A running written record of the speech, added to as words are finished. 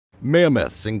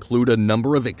Mammoths include a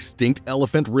number of extinct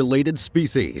elephant-related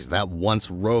species that once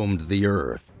roamed the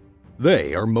earth.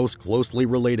 They are most closely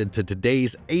related to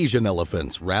today's Asian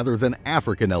elephants rather than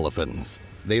African elephants.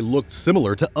 They looked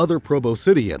similar to other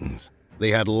proboscideans. They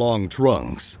had long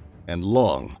trunks and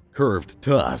long, curved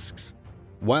tusks.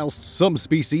 Whilst some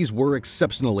species were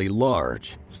exceptionally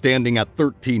large, standing at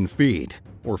 13 feet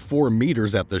or 4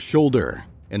 meters at the shoulder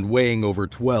and weighing over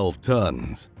 12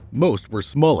 tons, most were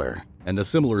smaller and a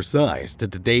similar size to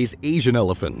today's Asian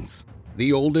elephants.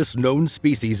 The oldest known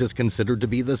species is considered to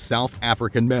be the South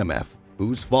African mammoth,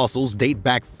 whose fossils date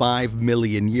back 5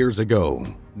 million years ago,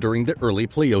 during the early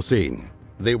Pliocene.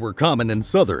 They were common in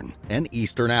southern and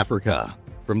eastern Africa.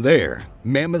 From there,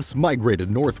 mammoths migrated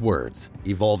northwards,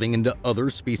 evolving into other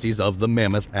species of the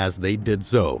mammoth as they did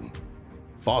so.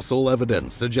 Fossil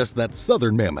evidence suggests that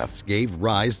southern mammoths gave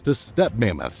rise to steppe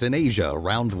mammoths in Asia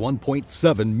around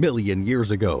 1.7 million years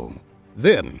ago.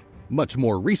 Then, much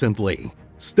more recently,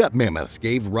 steppe mammoths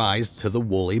gave rise to the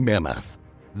woolly mammoth.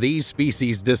 These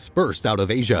species dispersed out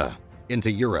of Asia into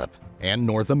Europe and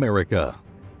North America.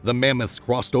 The mammoths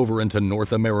crossed over into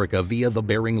North America via the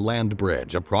Bering Land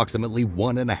Bridge approximately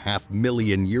 1.5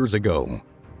 million years ago.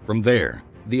 From there,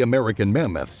 the American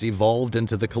mammoths evolved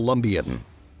into the Columbian,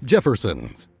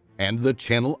 Jeffersons, and the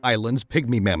Channel Islands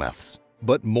pygmy mammoths.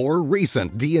 But more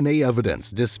recent DNA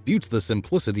evidence disputes the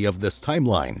simplicity of this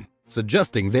timeline,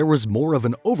 suggesting there was more of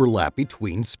an overlap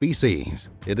between species.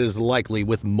 It is likely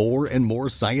with more and more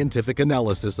scientific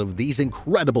analysis of these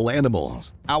incredible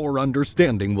animals, our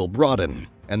understanding will broaden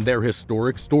and their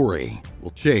historic story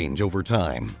will change over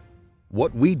time.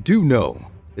 What we do know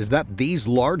is that these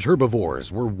large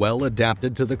herbivores were well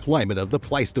adapted to the climate of the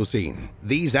Pleistocene.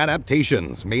 These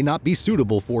adaptations may not be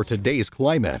suitable for today's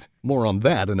climate. More on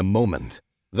that in a moment.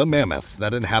 The mammoths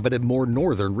that inhabited more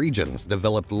northern regions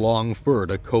developed long fur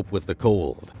to cope with the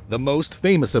cold. The most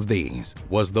famous of these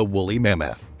was the woolly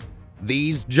mammoth.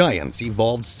 These giants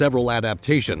evolved several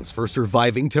adaptations for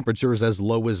surviving temperatures as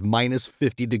low as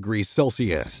 -50 degrees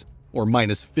Celsius or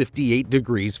 -58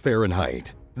 degrees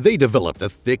Fahrenheit. They developed a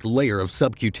thick layer of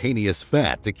subcutaneous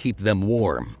fat to keep them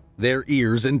warm. Their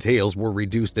ears and tails were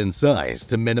reduced in size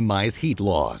to minimize heat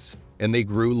loss, and they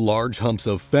grew large humps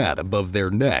of fat above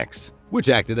their necks, which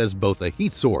acted as both a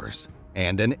heat source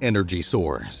and an energy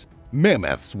source.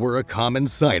 Mammoths were a common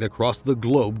sight across the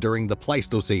globe during the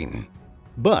Pleistocene.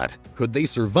 But could they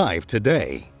survive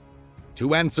today?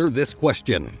 To answer this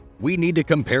question, we need to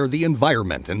compare the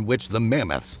environment in which the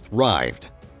mammoths thrived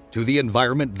to the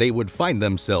environment they would find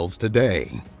themselves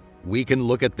today. We can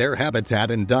look at their habitat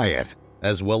and diet,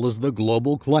 as well as the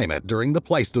global climate during the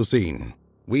Pleistocene.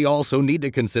 We also need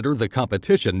to consider the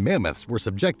competition mammoths were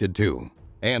subjected to,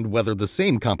 and whether the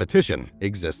same competition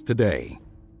exists today.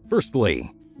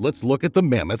 Firstly, let's look at the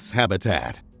mammoth's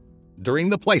habitat. During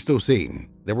the Pleistocene,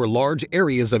 there were large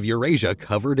areas of Eurasia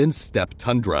covered in steppe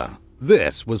tundra.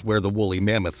 This was where the woolly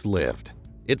mammoths lived.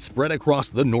 It spread across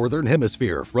the northern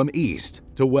hemisphere from east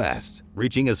to west,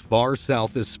 reaching as far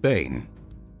south as Spain.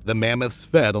 The mammoths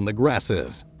fed on the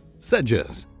grasses,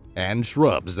 sedges, and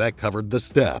shrubs that covered the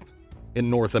steppe. In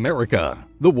North America,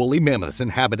 the woolly mammoths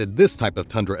inhabited this type of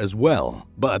tundra as well,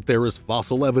 but there is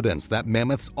fossil evidence that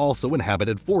mammoths also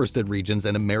inhabited forested regions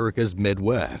in America's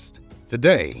Midwest.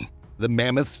 Today, the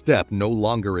mammoth steppe no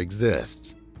longer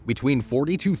exists. Between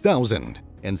 42,000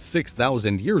 and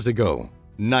 6,000 years ago,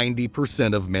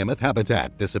 90% of mammoth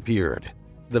habitat disappeared.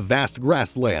 The vast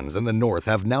grasslands in the north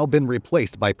have now been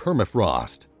replaced by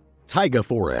permafrost, taiga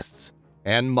forests,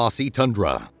 and mossy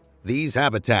tundra. These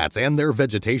habitats and their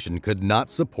vegetation could not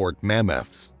support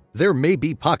mammoths. There may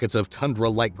be pockets of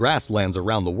tundra-like grasslands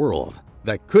around the world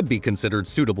that could be considered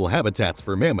suitable habitats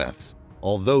for mammoths,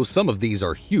 although some of these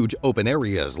are huge open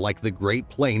areas like the Great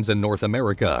Plains in North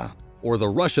America or the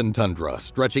Russian tundra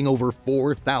stretching over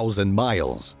 4,000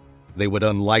 miles. They would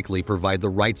unlikely provide the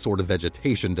right sort of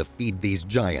vegetation to feed these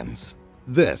giants.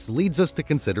 This leads us to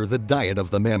consider the diet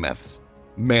of the mammoths.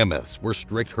 Mammoths were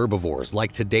strict herbivores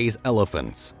like today's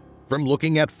elephants. From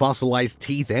looking at fossilized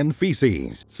teeth and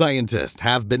feces, scientists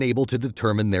have been able to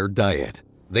determine their diet.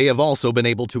 They have also been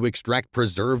able to extract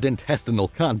preserved intestinal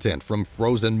content from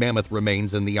frozen mammoth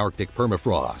remains in the Arctic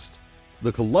permafrost.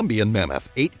 The Columbian mammoth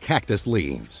ate cactus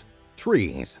leaves,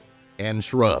 trees, and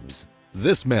shrubs.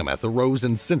 This mammoth arose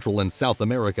in Central and South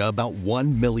America about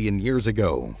 1 million years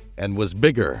ago and was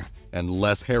bigger and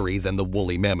less hairy than the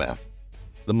woolly mammoth.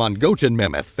 The Mongolian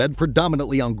mammoth fed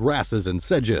predominantly on grasses and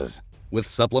sedges, with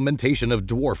supplementation of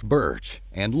dwarf birch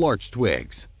and larch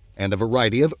twigs, and a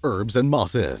variety of herbs and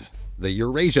mosses. The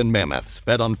Eurasian mammoths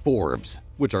fed on forbs,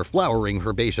 which are flowering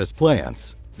herbaceous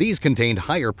plants. These contained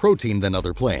higher protein than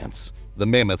other plants. The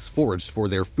mammoths foraged for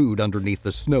their food underneath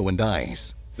the snow and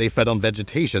ice. They fed on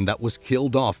vegetation that was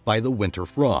killed off by the winter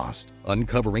frost,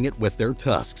 uncovering it with their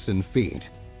tusks and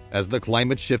feet. As the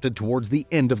climate shifted towards the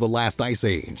end of the last ice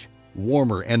age,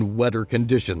 warmer and wetter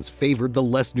conditions favored the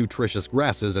less nutritious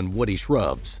grasses and woody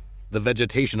shrubs. The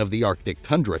vegetation of the Arctic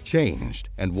tundra changed,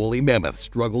 and woolly mammoths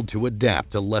struggled to adapt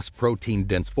to less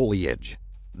protein-dense foliage.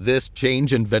 This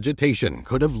change in vegetation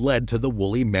could have led to the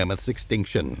woolly mammoth's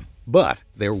extinction, but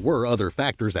there were other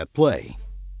factors at play.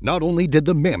 Not only did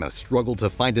the mammoths struggle to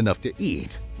find enough to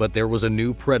eat, but there was a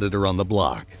new predator on the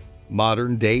block.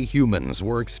 Modern-day humans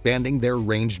were expanding their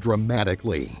range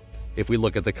dramatically. If we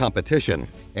look at the competition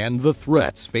and the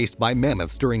threats faced by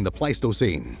mammoths during the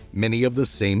Pleistocene, many of the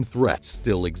same threats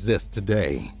still exist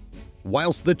today.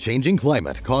 Whilst the changing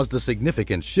climate caused a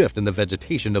significant shift in the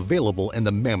vegetation available in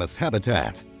the mammoth's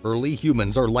habitat, early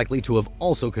humans are likely to have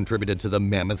also contributed to the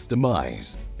mammoth's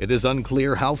demise. It is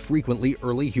unclear how frequently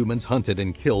early humans hunted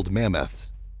and killed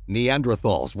mammoths.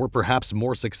 Neanderthals were perhaps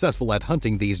more successful at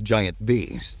hunting these giant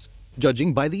beasts.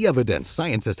 Judging by the evidence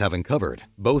scientists have uncovered,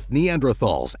 both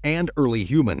Neanderthals and early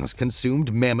humans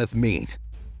consumed mammoth meat,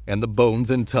 and the bones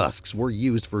and tusks were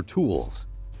used for tools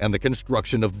and the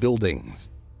construction of buildings.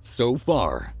 So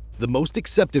far, the most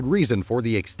accepted reason for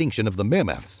the extinction of the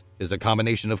mammoths is a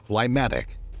combination of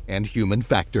climatic and human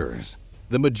factors.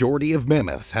 The majority of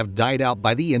mammoths have died out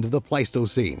by the end of the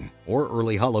Pleistocene or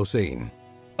early Holocene.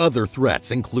 Other threats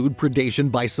include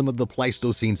predation by some of the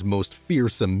Pleistocene's most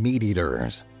fearsome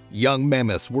meat-eaters. Young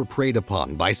mammoths were preyed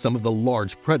upon by some of the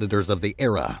large predators of the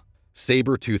era: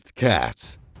 saber-toothed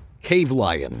cats, cave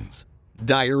lions,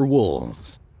 dire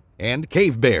wolves, and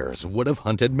cave bears would have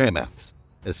hunted mammoths,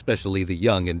 especially the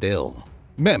young and ill.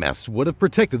 Mammoths would have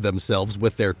protected themselves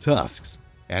with their tusks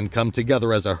and come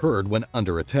together as a herd when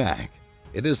under attack.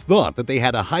 It is thought that they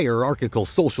had a hierarchical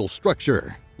social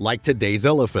structure, like today's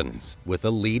elephants, with a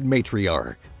lead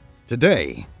matriarch.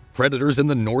 Today, predators in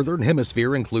the northern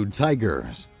hemisphere include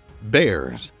tigers,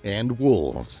 bears, and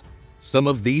wolves. Some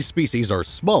of these species are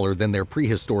smaller than their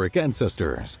prehistoric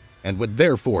ancestors and would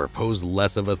therefore pose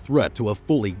less of a threat to a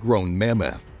fully grown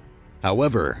mammoth.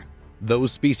 However,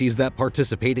 those species that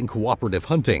participate in cooperative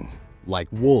hunting, like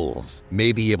wolves,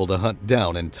 may be able to hunt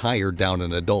down and tire down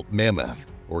an adult mammoth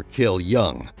or kill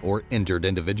young or injured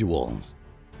individuals.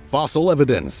 Fossil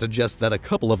evidence suggests that a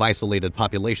couple of isolated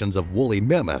populations of woolly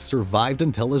mammoths survived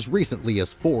until as recently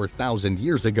as 4,000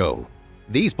 years ago.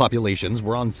 These populations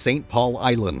were on St. Paul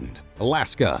Island,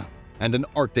 Alaska, and an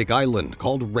Arctic island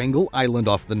called Wrangel Island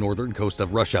off the northern coast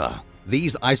of Russia.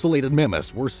 These isolated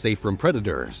mammoths were safe from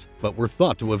predators, but were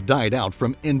thought to have died out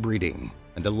from inbreeding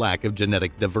and a lack of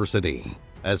genetic diversity,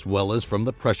 as well as from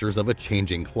the pressures of a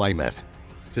changing climate.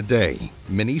 Today,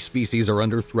 many species are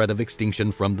under threat of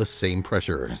extinction from the same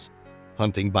pressures: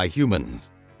 hunting by humans,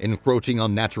 encroaching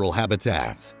on natural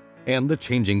habitats, and the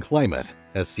changing climate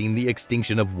has seen the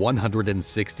extinction of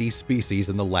 160 species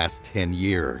in the last 10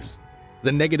 years.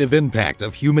 The negative impact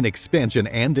of human expansion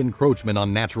and encroachment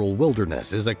on natural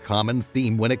wilderness is a common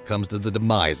theme when it comes to the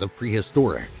demise of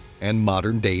prehistoric and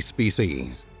modern-day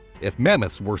species. If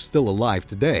mammoths were still alive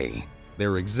today,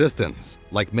 their existence,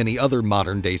 like many other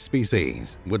modern-day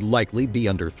species, would likely be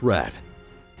under threat.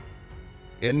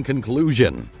 In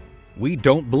conclusion, we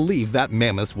don't believe that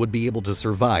mammoths would be able to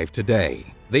survive today.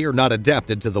 They are not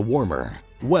adapted to the warmer,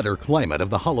 wetter climate of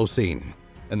the Holocene,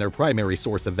 and their primary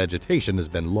source of vegetation has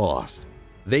been lost.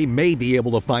 They may be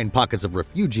able to find pockets of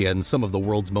refugia in some of the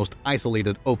world's most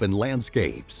isolated open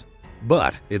landscapes,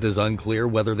 but it is unclear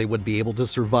whether they would be able to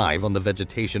survive on the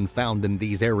vegetation found in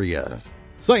these areas.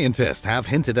 Scientists have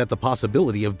hinted at the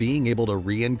possibility of being able to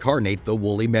reincarnate the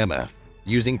woolly mammoth,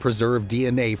 using preserved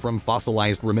DNA from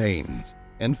fossilized remains,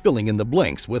 and filling in the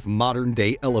blanks with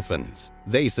modern-day elephants.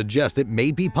 They suggest it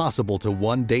may be possible to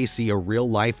one day see a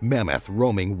real-life mammoth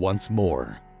roaming once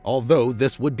more. Although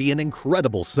this would be an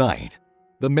incredible sight,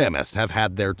 the mammoths have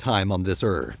had their time on this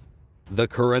earth. The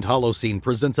current Holocene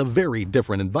presents a very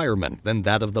different environment than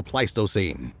that of the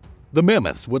Pleistocene. The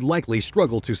mammoths would likely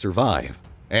struggle to survive,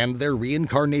 and their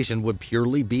reincarnation would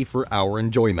purely be for our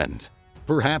enjoyment.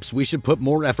 Perhaps we should put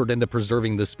more effort into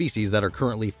preserving the species that are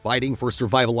currently fighting for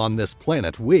survival on this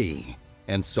planet we,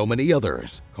 and so many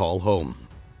others, call home.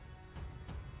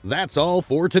 That's all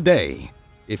for today.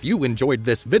 If you enjoyed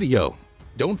this video,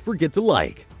 don't forget to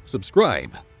like,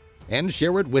 subscribe, and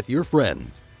share it with your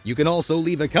friends. You can also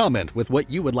leave a comment with what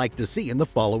you would like to see in the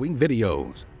following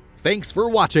videos. Thanks for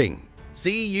watching.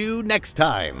 See you next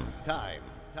time.